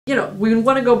we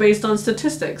want to go based on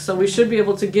statistics, so we should be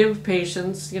able to give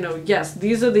patients, yes,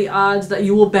 these are the odds that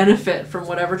you will benefit from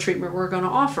whatever treatment we're going to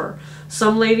offer.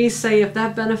 Some ladies say if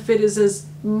that benefit is as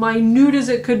minute as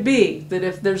it could be, that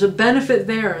if there's a benefit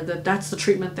there, that's the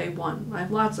treatment they want. I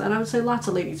have lots, and I would say lots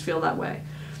of ladies feel that way.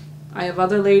 I have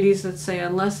other ladies that say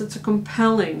unless it's a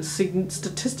compelling,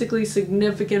 statistically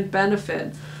significant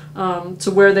benefit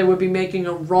to where they would be making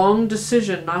a wrong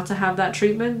decision not to have that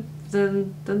treatment,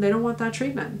 then they don't want that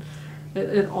treatment.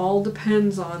 It all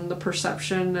depends on the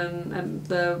perception and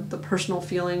the personal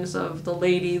feelings of the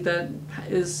lady that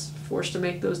is forced to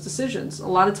make those decisions. A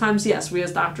lot of times, yes, we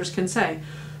as doctors can say,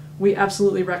 we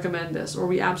absolutely recommend this, or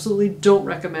we absolutely don't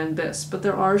recommend this. But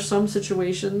there are some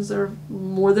situations, there are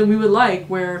more than we would like,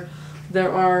 where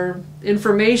there are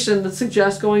information that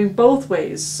suggests going both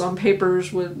ways. Some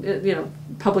papers would,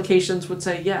 publications would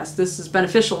say, yes, this is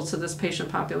beneficial to this patient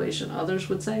population. Others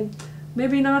would say,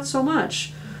 maybe not so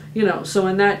much. So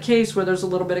in that case where there's a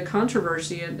little bit of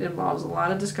controversy, it involves a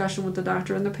lot of discussion with the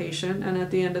doctor and the patient. And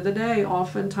at the end of the day,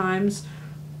 oftentimes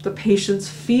the patient's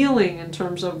feeling in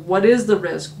terms of what is the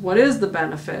risk, what is the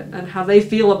benefit, and how they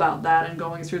feel about that and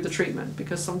going through the treatment.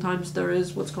 Because sometimes there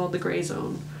is what's called the gray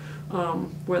zone.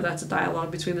 Where that's a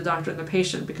dialogue between the doctor and the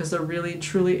patient, because there really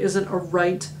truly isn't a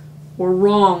right or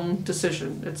wrong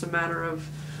decision. It's a matter of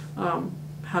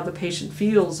how the patient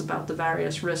feels about the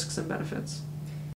various risks and benefits.